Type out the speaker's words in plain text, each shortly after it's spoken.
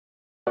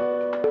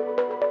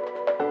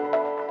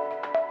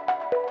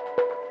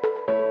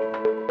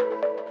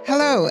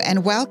Hello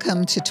and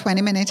welcome to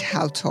 20-Minute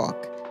Health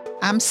Talk.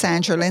 I'm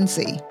Sandra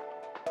Lindsay.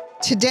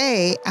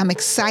 Today, I'm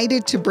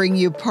excited to bring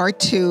you part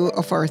 2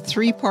 of our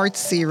 3-part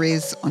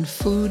series on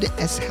food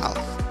as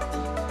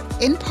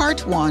health. In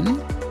part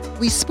 1,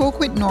 we spoke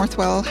with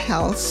Northwell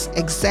Health's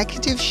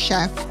Executive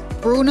Chef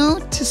Bruno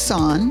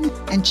Tisson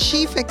and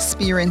Chief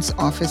Experience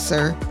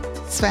Officer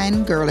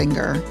Sven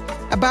Gerlinger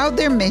about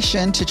their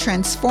mission to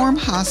transform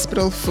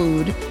hospital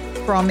food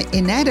from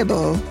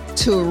inedible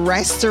to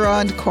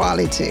restaurant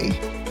quality.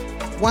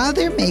 While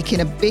they're making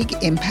a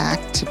big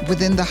impact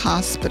within the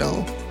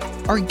hospital,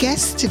 our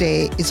guest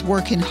today is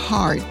working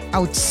hard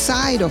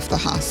outside of the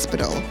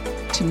hospital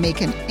to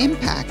make an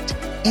impact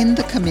in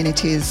the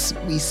communities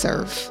we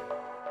serve.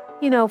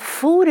 You know,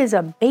 food is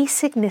a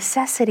basic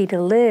necessity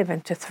to live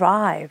and to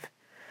thrive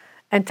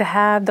and to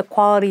have the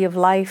quality of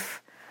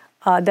life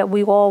that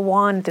we all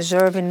want,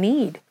 deserve, and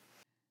need.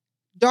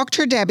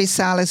 Dr. Debbie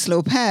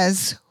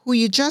Salas-Lopez, who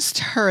you just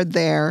heard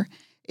there,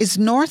 is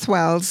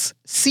Northwell's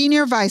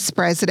Senior Vice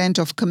President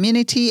of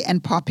Community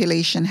and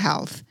Population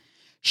Health.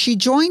 She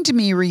joined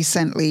me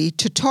recently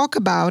to talk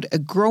about a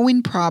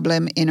growing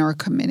problem in our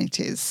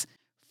communities,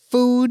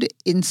 food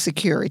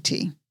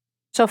insecurity.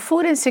 So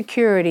food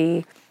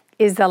insecurity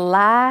is the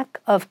lack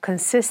of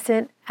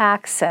consistent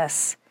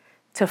access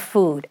to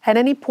food at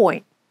any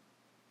point.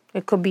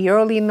 It could be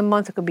early in the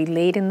month, it could be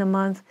late in the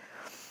month,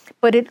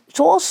 but it's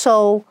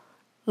also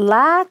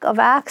lack of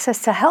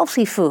access to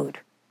healthy food.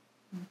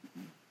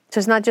 So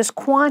it's not just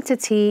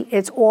quantity,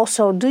 it's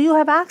also, do you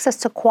have access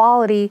to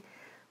quality,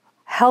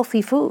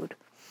 healthy food?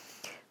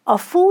 A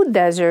food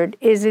desert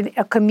is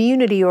a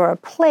community or a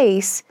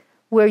place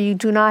where you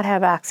do not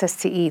have access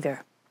to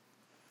either.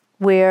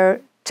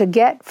 Where to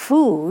get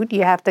food,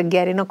 you have to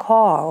get in a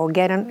car or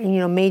get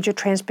on, major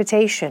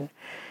transportation.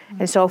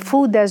 And so a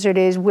food desert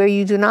is where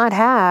you do not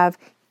have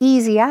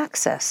easy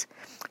access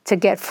to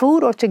get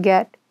food or to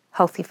get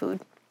healthy food.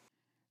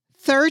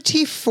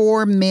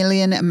 34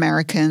 million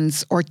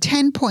Americans, or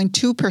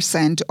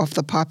 10.2% of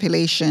the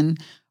population,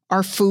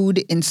 are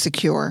food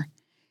insecure.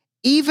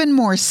 Even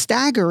more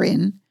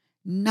staggering,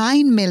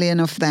 9 million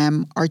of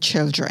them are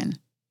children.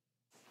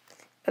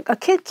 A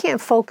kid can't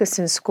focus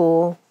in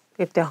school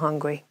if they're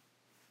hungry.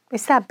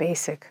 It's that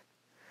basic.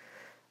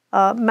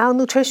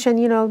 Malnutrition,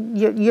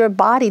 your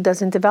body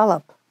doesn't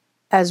develop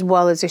as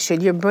well as it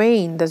should. Your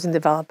brain doesn't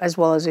develop as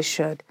well as it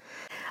should.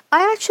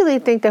 I actually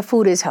think that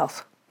food is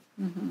health.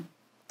 Mm-hmm.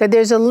 That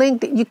there's a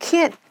link that you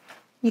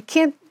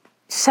can't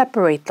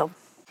separate them.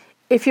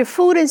 If you're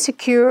food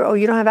insecure or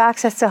you don't have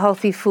access to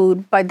healthy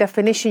food, by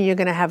definition, you're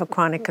going to have a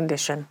chronic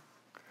condition.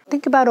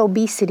 Think about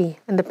obesity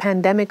and the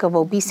pandemic of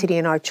obesity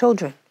in our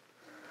children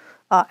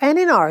and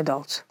in our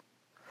adults.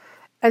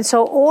 And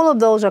so all of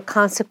those are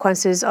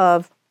consequences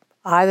of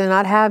either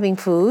not having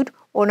food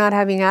or not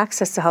having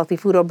access to healthy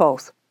food or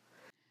both.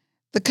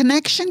 The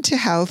connection to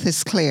health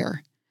is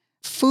clear.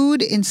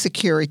 Food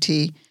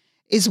insecurity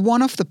is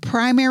one of the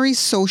primary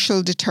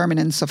social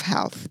determinants of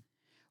health,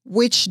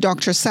 which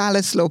Dr.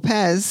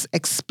 Salas-Lopez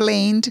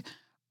explained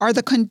are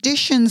the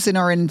conditions in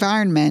our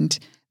environment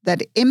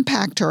that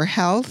impact our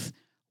health,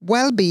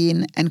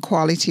 well-being, and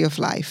quality of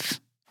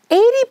life.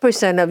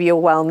 80% of your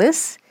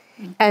wellness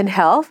and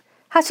health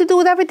has to do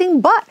with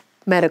everything but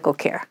medical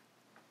care,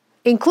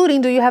 including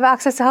do you have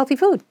access to healthy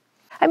food?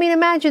 I mean,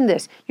 imagine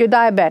this. You're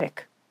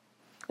diabetic,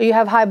 or you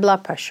have high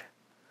blood pressure.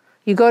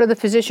 You go to the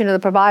physician or the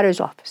provider's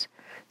office.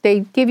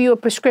 They give you a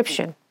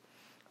prescription,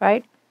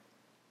 right?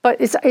 But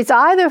it's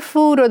either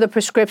food or the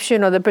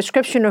prescription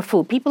or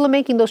food. People are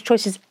making those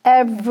choices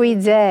every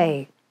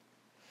day.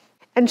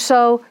 And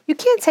so you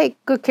can't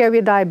take good care of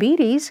your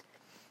diabetes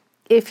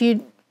if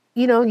you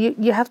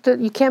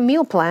can't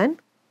meal plan.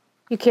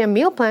 You can't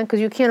meal plan because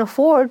you can't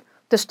afford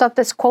the stuff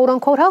that's quote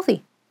unquote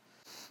healthy.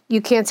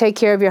 You can't take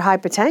care of your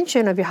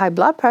hypertension, of your high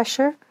blood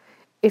pressure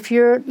if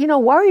you're,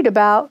 worried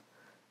about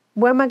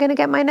where am I going to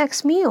get my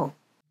next meal?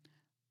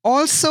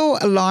 Also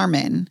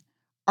alarming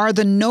are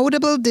the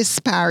notable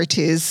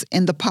disparities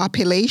in the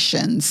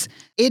populations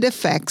it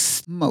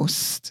affects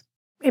most.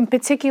 In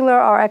particular,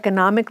 our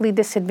economically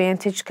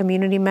disadvantaged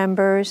community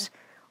members,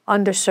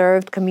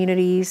 underserved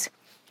communities,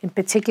 in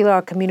particular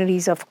our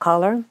communities of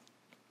color,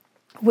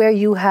 where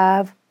you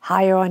have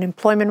higher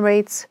unemployment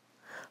rates,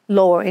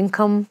 lower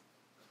income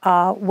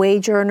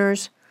wage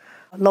earners,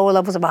 lower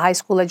levels of a high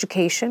school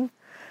education.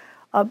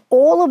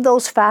 All of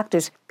those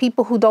factors,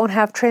 people who don't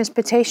have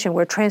transportation,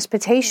 where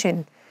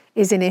transportation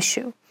is an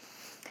issue.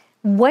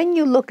 When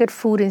you look at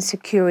food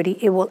insecurity,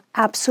 it will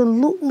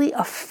absolutely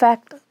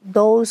affect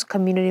those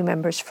community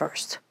members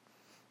first.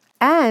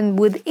 And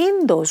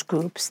within those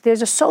groups,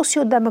 there's a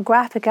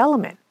socio-demographic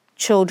element.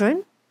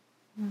 Children,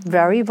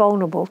 very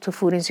vulnerable to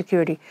food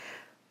insecurity.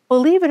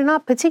 Believe it or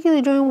not,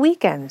 particularly during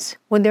weekends,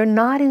 when they're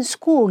not in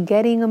school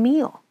getting a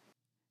meal.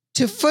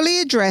 To fully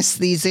address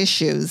these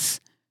issues,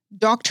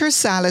 Dr.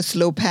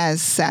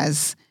 Salas-Lopez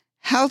says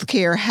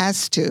healthcare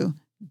has to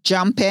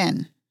jump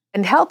in.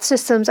 And health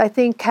systems, I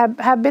think,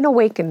 have been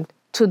awakened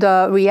to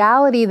the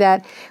reality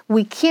that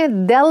we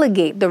can't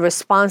delegate the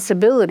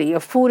responsibility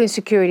of food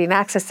insecurity and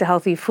access to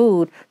healthy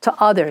food to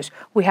others.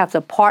 We have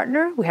to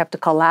partner, we have to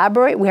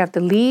collaborate, we have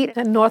to lead.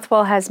 And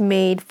Northwell has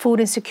made food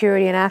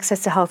insecurity and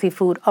access to healthy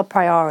food a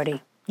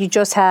priority. You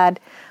just had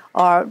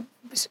our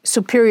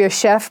superior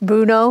chef,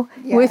 Bruno,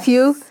 with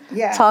you,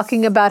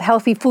 talking about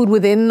healthy food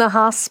within the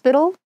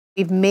hospital.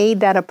 We've made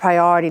that a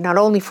priority, not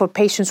only for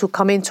patients who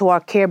come into our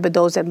care, but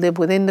those that live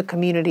within the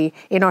community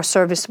in our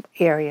service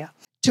area.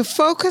 To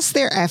focus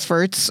their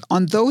efforts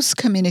on those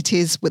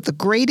communities with the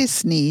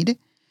greatest need,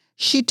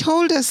 she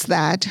told us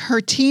that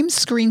her team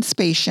screens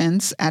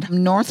patients at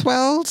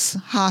Northwell's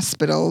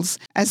hospitals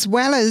as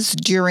well as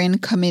during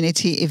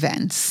community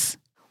events.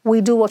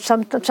 We do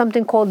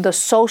something called the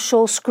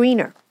social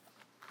screener,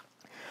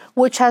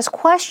 which has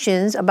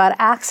questions about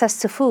access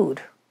to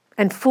food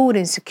and food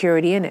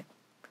insecurity in it.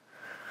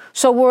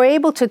 So we're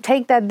able to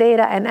take that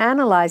data and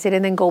analyze it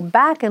and then go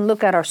back and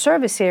look at our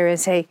service area and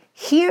say,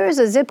 here's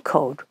a zip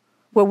code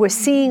where we're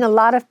seeing a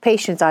lot of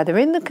patients either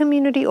in the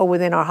community or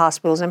within our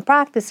hospitals and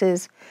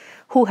practices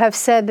who have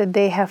said that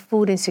they have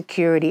food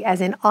insecurity as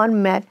an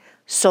unmet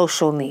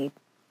social need.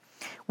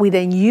 We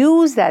then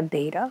use that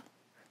data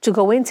to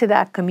go into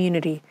that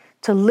community,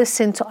 to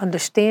listen, to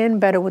understand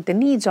better what the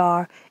needs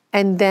are,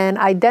 and then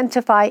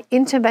identify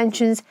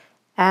interventions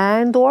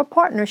and or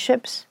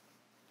partnerships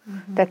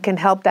that can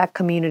help that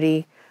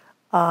community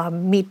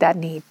meet that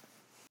need.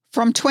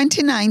 From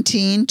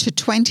 2019 to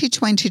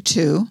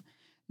 2022,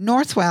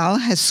 Northwell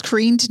has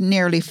screened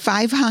nearly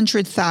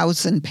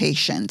 500,000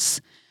 patients.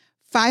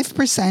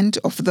 5%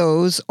 of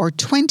those, or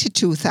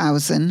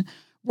 22,000,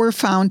 were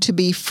found to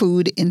be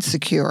food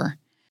insecure.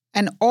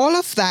 And all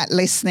of that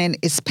listening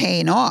is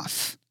paying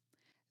off.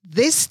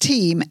 This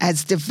team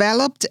has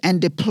developed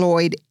and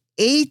deployed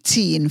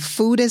 18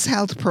 food as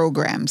health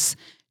programs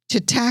to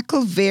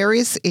tackle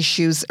various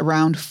issues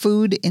around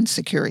food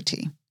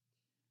insecurity.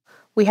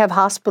 We have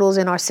hospitals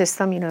in our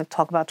system,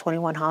 talk about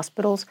 21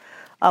 hospitals,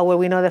 where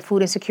we know that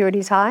food insecurity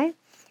is high,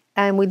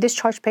 and we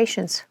discharge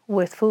patients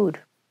with food,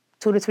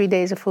 2 to 3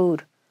 days of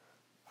food,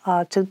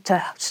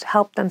 to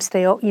help them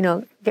stay over.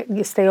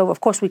 Of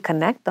course, we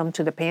connect them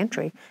to the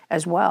pantry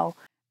as well.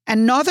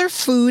 Another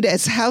food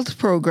as health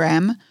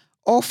program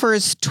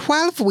offers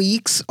 12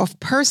 weeks of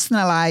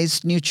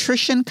personalized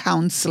nutrition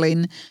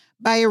counseling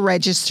by a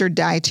registered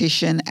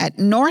dietitian at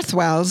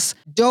Northwell's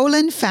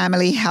Dolan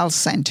Family Health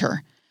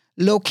Center,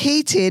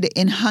 located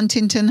in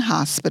Huntington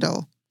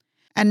Hospital.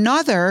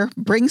 Another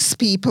brings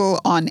people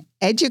on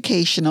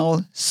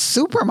educational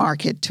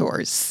supermarket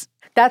tours.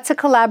 That's a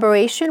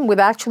collaboration with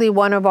actually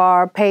one of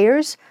our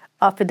payers,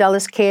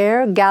 Fidelis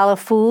Care, Gala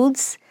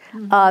Foods,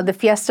 the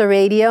Fiesta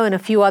Radio, and a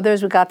few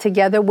others. We got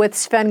together with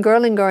Sven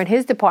Gerlinger and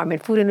his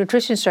department, Food and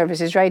Nutrition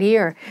Services, right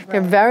here. Right.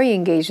 They're very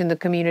engaged in the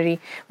community.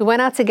 We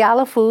went out to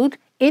Gala Food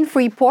in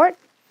Freeport,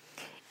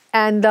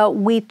 and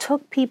we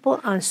took people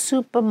on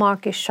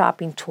supermarket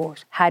shopping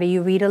tours. How do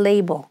you read a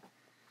label?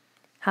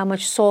 How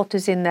much salt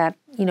is in that,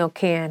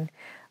 can?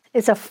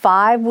 It's a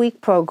 5-week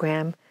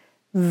program,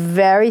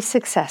 very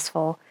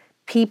successful.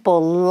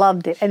 People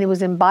loved it. And it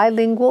was in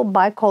bilingual,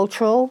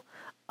 bicultural,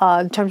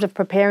 in terms of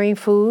preparing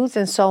foods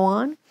and so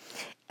on.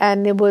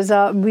 And it was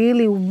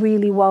really,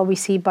 really well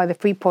received by the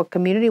Freeport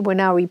community. We're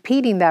now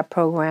repeating that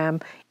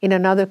program in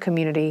another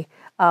community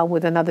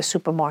with another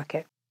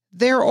supermarket.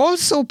 They're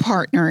also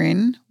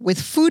partnering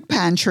with food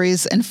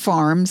pantries and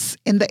farms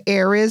in the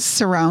areas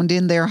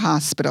surrounding their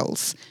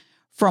hospitals,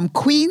 from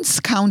Queens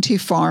County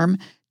Farm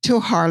to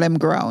Harlem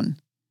Grown.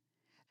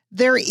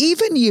 They're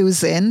even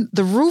using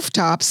the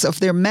rooftops of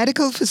their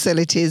medical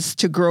facilities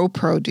to grow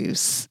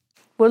produce.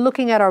 We're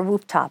looking at our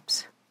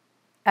rooftops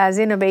as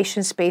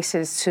innovation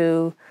spaces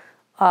to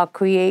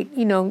create,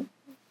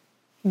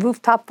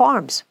 rooftop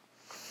farms.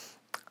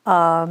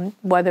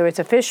 Whether it's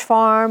a fish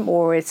farm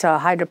or it's a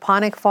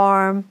hydroponic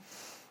farm,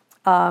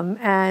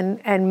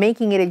 and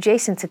making it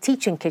adjacent to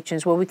teaching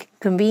kitchens where we can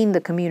convene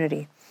the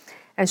community.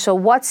 And so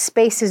what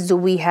spaces do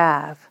we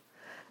have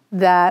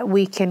that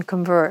we can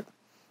convert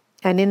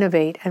and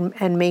innovate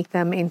and make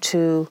them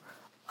into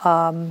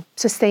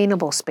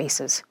sustainable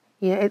spaces?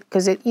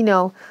 Because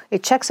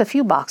it checks a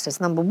few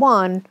boxes. Number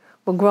one,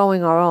 we're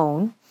growing our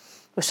own,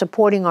 we're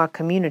supporting our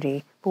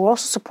community, but we're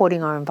also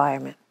supporting our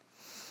environment.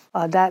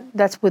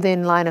 That's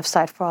within line of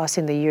sight for us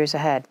in the years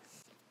ahead.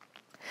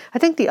 I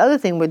think the other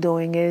thing we're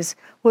doing is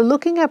we're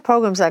looking at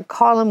programs like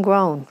Harlem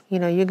Grown.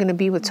 You're going to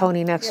be with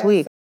Tony next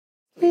week.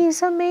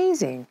 He's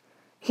amazing.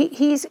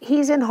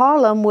 He's in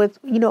Harlem with,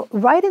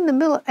 right in the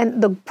middle,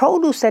 and the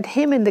produce that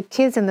him and the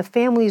kids and the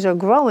families are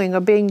growing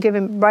are being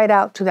given right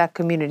out to that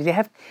community. They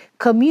have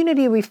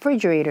community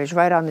refrigerators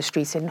right on the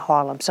streets in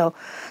Harlem. So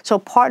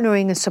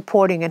partnering and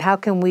supporting, and how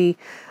can we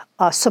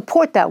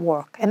support that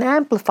work and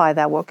amplify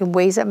that work in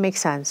ways that make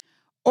sense.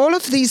 All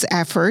of these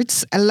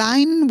efforts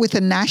align with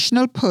a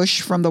national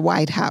push from the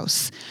White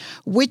House,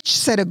 which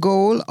set a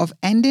goal of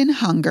ending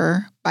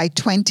hunger by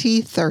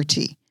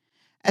 2030.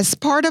 As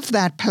part of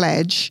that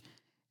pledge,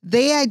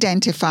 they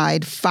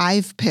identified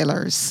 5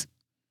 pillars: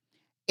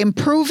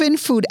 improving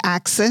food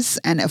access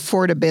and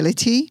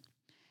affordability,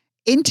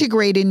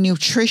 integrating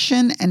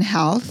nutrition and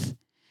health,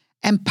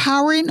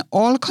 empowering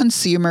all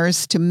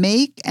consumers to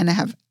make and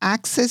have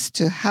access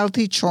to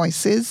healthy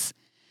choices,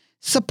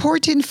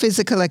 supporting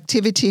physical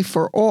activity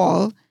for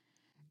all,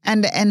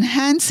 and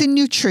enhancing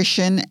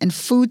nutrition and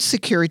food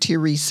security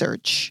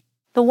research.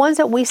 The ones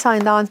that we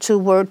signed on to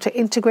were to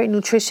integrate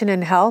nutrition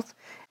and health,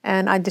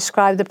 and I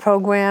described the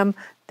program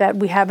that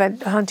we have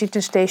at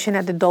Huntington Station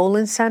at the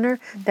Dolan Center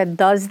that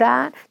does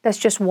that. That's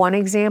just one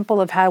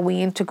example of how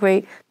we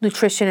integrate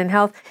nutrition and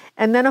health.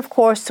 And then, of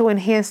course, to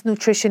enhance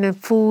nutrition and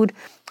food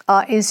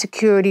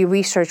insecurity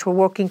research. We're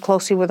working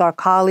closely with our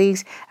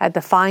colleagues at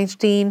the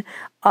Feinstein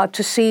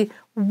to see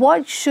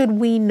what should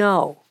we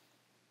know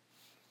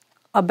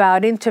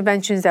about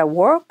interventions that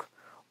work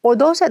or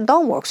those that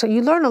don't work. So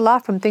you learn a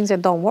lot from things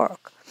that don't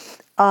work.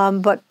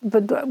 But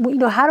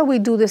how do we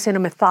do this in a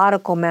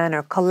methodical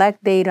manner?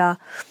 Collect data,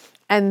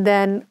 and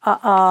then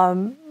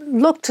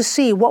look to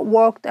see what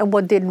worked and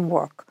what didn't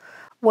work.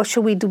 What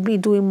should we be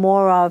doing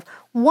more of?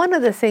 One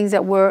of the things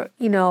that we're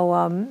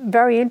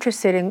very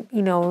interested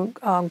in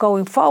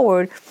going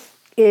forward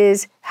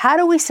is how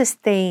do we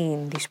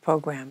sustain these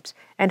programs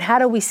and how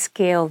do we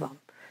scale them?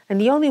 And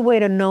the only way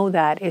to know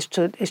that is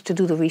to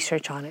do the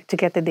research on it, to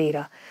get the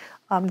data.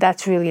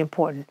 That's really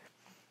important.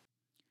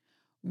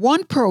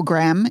 One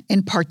program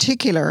in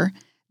particular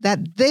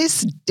that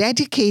this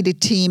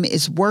dedicated team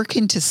is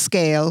working to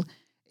scale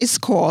is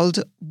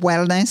called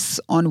Wellness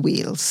on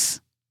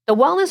Wheels. The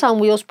Wellness on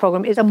Wheels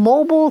program is a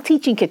mobile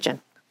teaching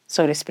kitchen,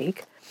 so to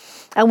speak.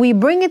 And we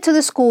bring it to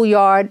the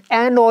schoolyard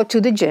and or to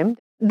the gym.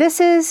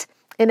 This is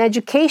an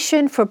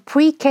education for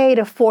pre-K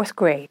to fourth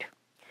grade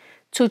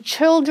to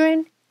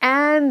children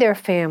and their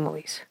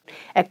families,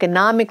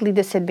 economically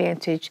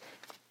disadvantaged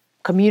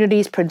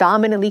communities,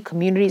 predominantly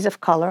communities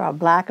of color, our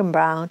Black and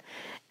Brown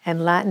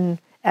and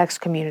Latinx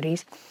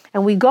communities.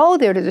 And we go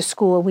there to the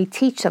school and we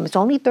teach them. It's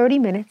only 30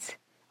 minutes.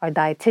 Our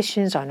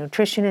dietitians, our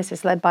nutritionists,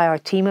 it's led by our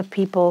team of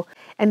people.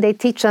 And they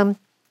teach them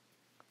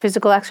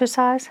physical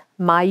exercise,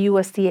 My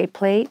USDA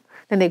plate.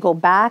 Then they go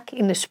back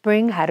in the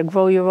spring, how to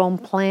grow your own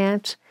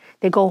plants.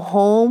 They go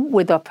home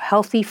with a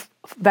healthy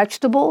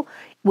vegetable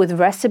with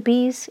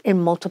recipes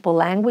in multiple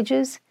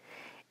languages.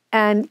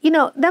 And,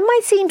 that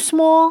might seem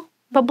small,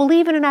 but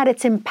believe it or not,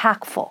 it's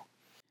impactful.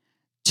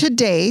 To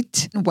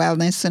date,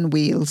 Wellness on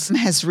Wheels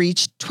has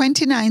reached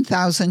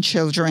 29,000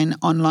 children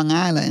on Long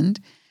Island,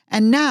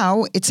 and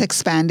now it's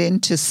expanding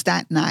to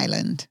Staten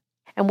Island.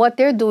 And what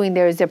they're doing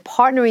there is they're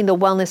partnering the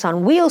Wellness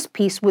on Wheels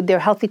piece with their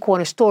Healthy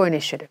Corner Store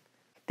initiative.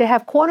 They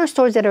have corner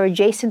stores that are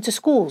adjacent to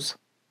schools.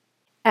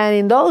 And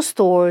in those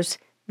stores,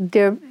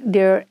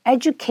 they're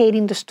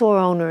educating the store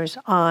owners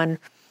on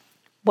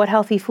what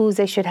healthy foods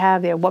they should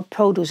have there, what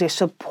produce. They're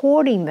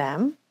supporting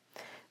them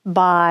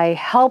by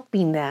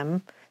helping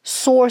them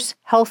source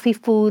healthy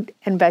food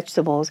and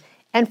vegetables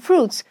and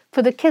fruits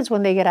for the kids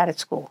when they get out of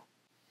school.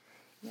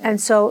 And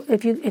so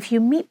if you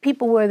meet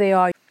people where they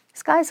are,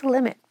 sky's the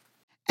limit.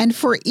 And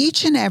for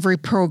each and every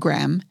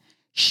program,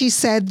 she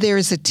said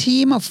there's a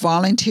team of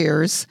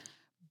volunteers,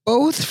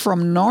 both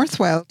from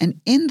Northwell and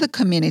in the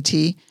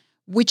community,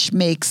 which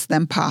makes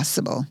them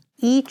possible.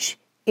 Each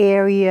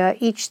area,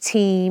 each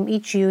team,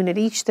 each unit,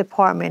 each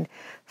department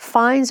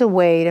finds a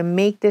way to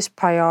make this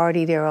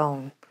priority their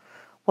own.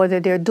 Whether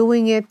they're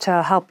doing it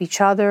to help each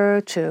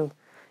other, to,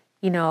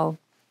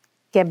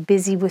 get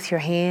busy with your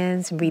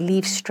hands and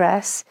relieve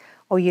stress,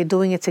 or you're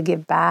doing it to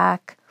give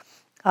back.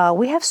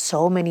 We have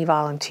so many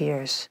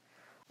volunteers.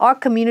 Our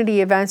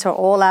community events are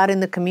all out in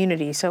the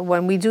community. So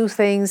when we do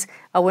things,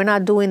 we're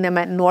not doing them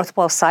at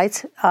Northwell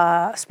sites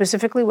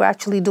specifically. We're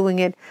actually doing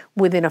it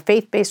within a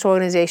faith-based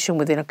organization,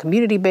 within a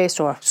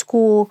community-based or a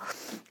school.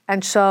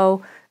 And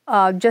so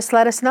just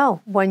let us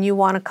know when you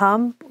want to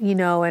come,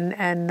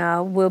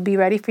 and we'll be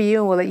ready for you,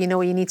 and we'll let you know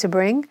what you need to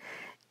bring.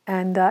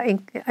 And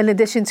in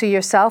addition to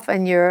yourself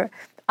and your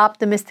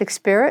optimistic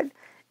spirit,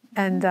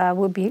 and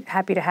we'll be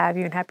happy to have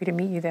you and happy to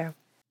meet you there.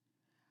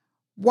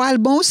 While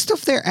most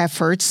of their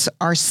efforts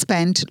are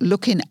spent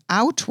looking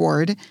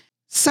outward,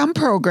 some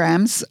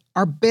programs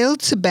are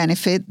built to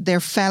benefit their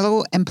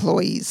fellow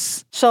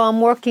employees. So I'm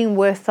working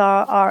with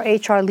our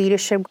HR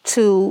leadership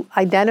to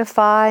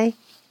identify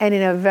and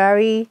in a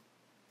very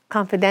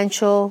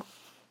confidential,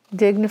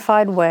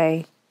 dignified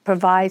way,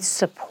 provide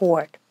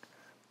support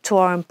to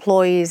our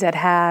employees that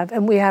have,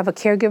 and we have a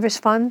caregivers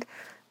fund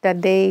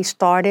that they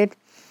started,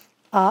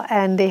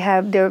 and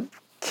they're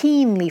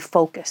keenly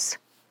focused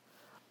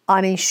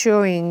on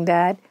ensuring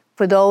that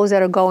for those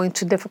that are going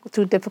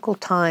through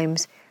difficult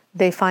times,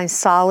 they find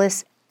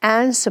solace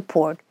and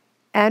support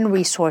and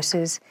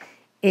resources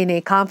in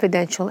a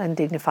confidential and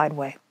dignified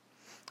way.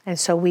 And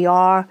so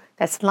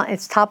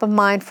it's top of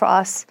mind for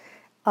us,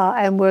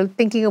 and we're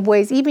thinking of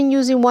ways, even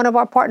using one of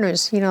our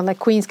partners, like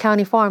Queens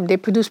County Farm, they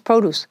produce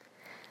produce,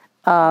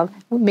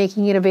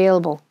 making it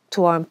available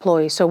to our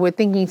employees. So we're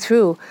thinking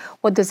through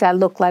what does that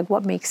look like,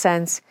 what makes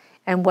sense,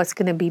 and what's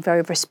going to be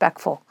very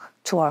respectful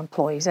to our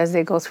employees as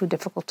they go through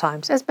difficult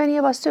times, as many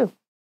of us do.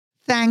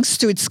 Thanks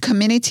to its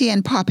community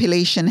and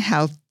population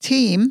health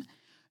team,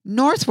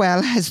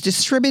 Northwell has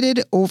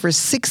distributed over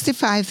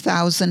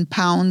 65,000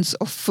 pounds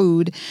of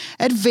food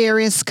at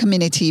various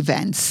community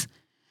events.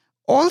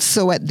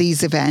 Also at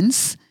these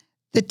events,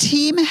 the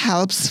team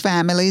helps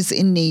families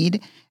in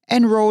need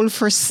enroll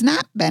for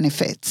SNAP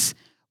benefits,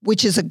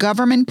 which is a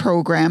government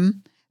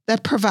program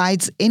that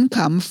provides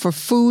income for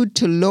food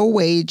to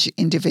low-wage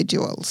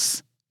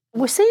individuals.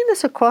 We're seeing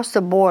this across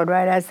the board,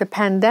 right? As the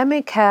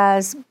pandemic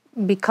has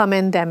become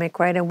endemic,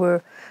 right? And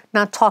we're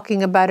not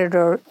talking about it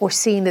or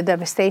seeing the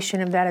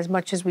devastation of that as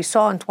much as we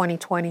saw in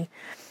 2020,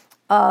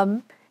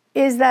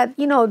 is that,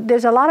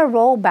 there's a lot of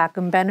rollback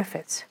in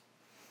benefits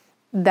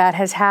that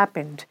has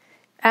happened.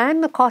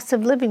 And the cost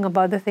of living of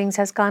other things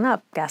has gone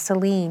up.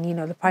 Gasoline,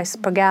 the price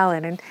per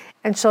gallon.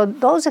 And so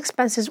those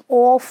expenses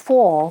all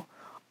fall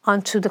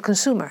onto the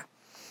consumer.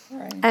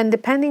 Right. And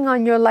depending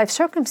on your life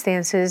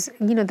circumstances,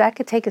 that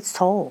could take its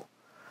toll.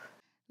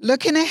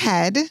 Looking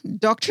ahead,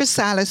 Dr.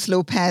 Salas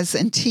Lopez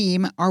and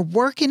team are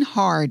working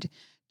hard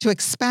to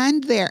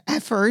expand their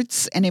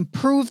efforts and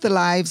improve the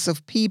lives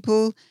of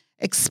people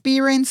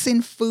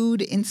experiencing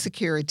food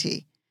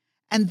insecurity.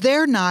 And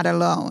they're not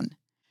alone.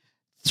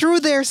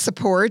 Through their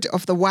support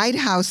of the White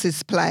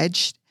House's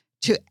pledge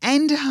to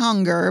end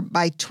hunger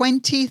by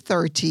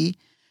 2030,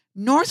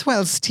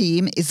 Northwell's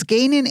team is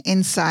gaining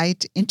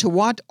insight into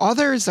what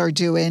others are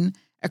doing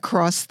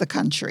across the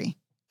country.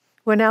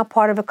 We're now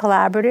part of a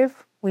collaborative.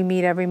 We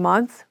meet every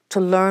month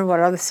to learn what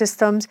other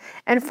systems,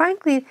 and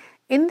frankly,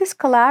 in this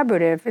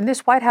collaborative, in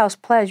this White House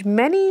pledge,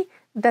 many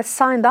that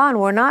signed on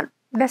were not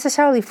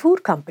necessarily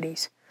food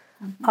companies.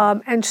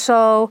 And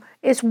so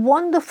it's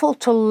wonderful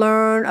to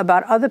learn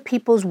about other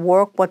people's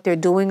work, what they're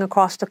doing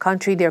across the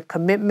country, their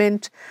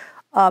commitment,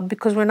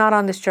 because we're not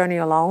on this journey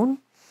alone.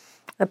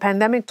 The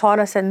pandemic taught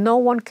us that no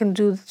one can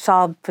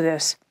solve for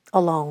this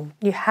alone.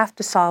 You have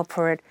to solve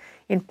for it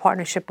in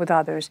partnership with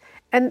others.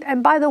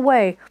 And by the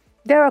way,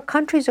 there are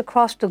countries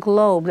across the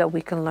globe that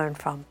we can learn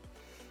from.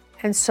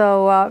 And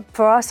so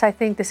for us, I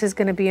think this is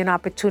going to be an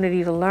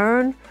opportunity to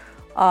learn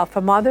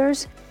from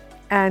others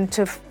and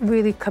to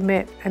really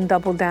commit and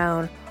double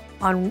down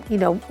on,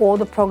 all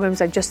the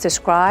programs I just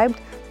described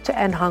to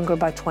end hunger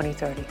by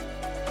 2030.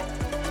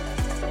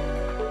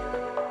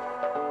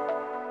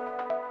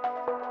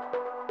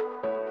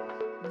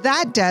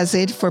 That does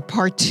it for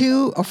part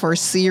 2 of our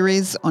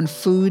series on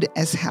food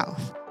as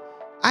health.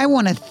 I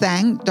want to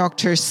thank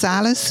Dr.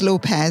 Salas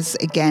Lopez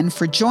again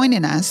for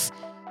joining us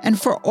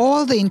and for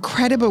all the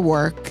incredible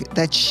work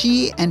that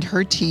she and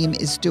her team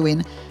is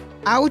doing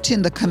out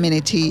in the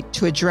community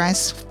to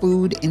address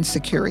food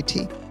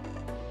insecurity.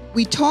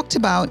 We talked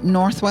about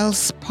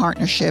Northwell's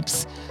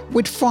partnerships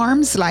with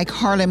farms like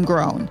Harlem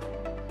Grown,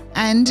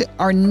 and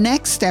our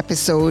next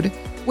episode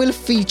will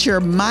feature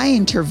my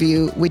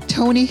interview with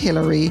Tony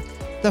Hillary,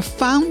 the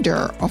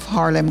founder of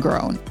Harlem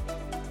Grown.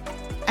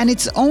 And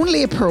it's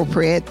only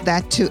appropriate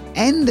that to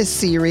end the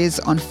series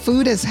on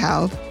food as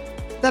health,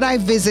 that I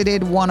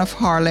visited one of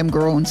Harlem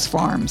Grown's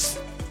farms.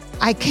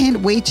 I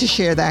can't wait to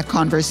share that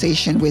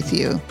conversation with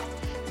you.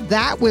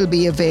 That will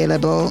be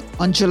available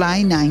on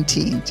July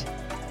 19th.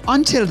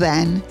 Until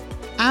then,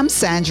 I'm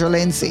Sandra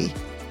Lindsay,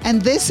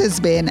 and this has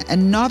been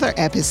another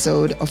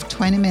episode of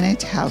 20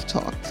 Minute Health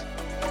Talk.